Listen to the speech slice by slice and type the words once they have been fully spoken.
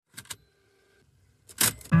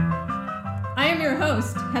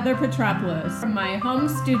host, Heather Petropoulos, from my home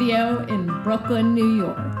studio in Brooklyn, New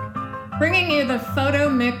York, bringing you the Photo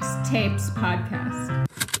Mix Tapes podcast.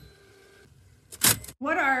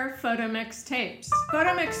 What are photo mix tapes?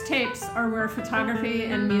 Photo mix tapes are where photography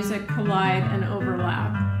and music collide and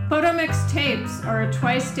overlap. Photo mix tapes are a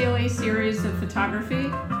twice-daily series of photography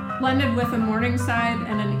blended with a morning side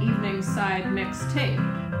and an evening side mixed tape,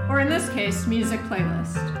 or in this case, music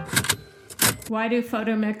playlist. Why do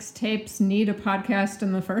photo mix tapes need a podcast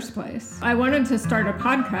in the first place? I wanted to start a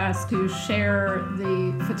podcast to share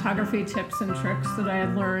the photography tips and tricks that I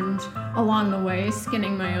had learned along the way,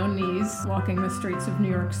 skinning my own knees, walking the streets of New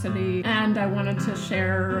York City, and I wanted to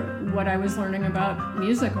share what I was learning about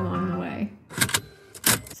music along the way.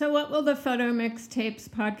 So what will the Photo Mix Tapes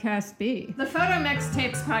podcast be? The Photo Mix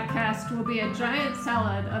Tapes podcast will be a giant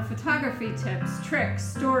salad of photography tips, tricks,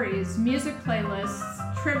 stories, music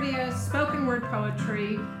playlists, trivia, spoken word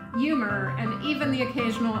poetry, humor, and even the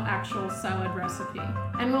occasional actual salad recipe.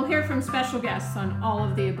 And we'll hear from special guests on all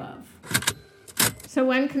of the above. So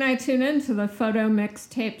when can I tune in to the Photo Mix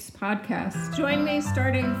Tapes podcast? Join me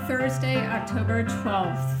starting Thursday, October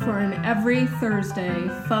 12th for an every Thursday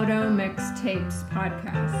Photo Mix Tapes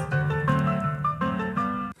podcast.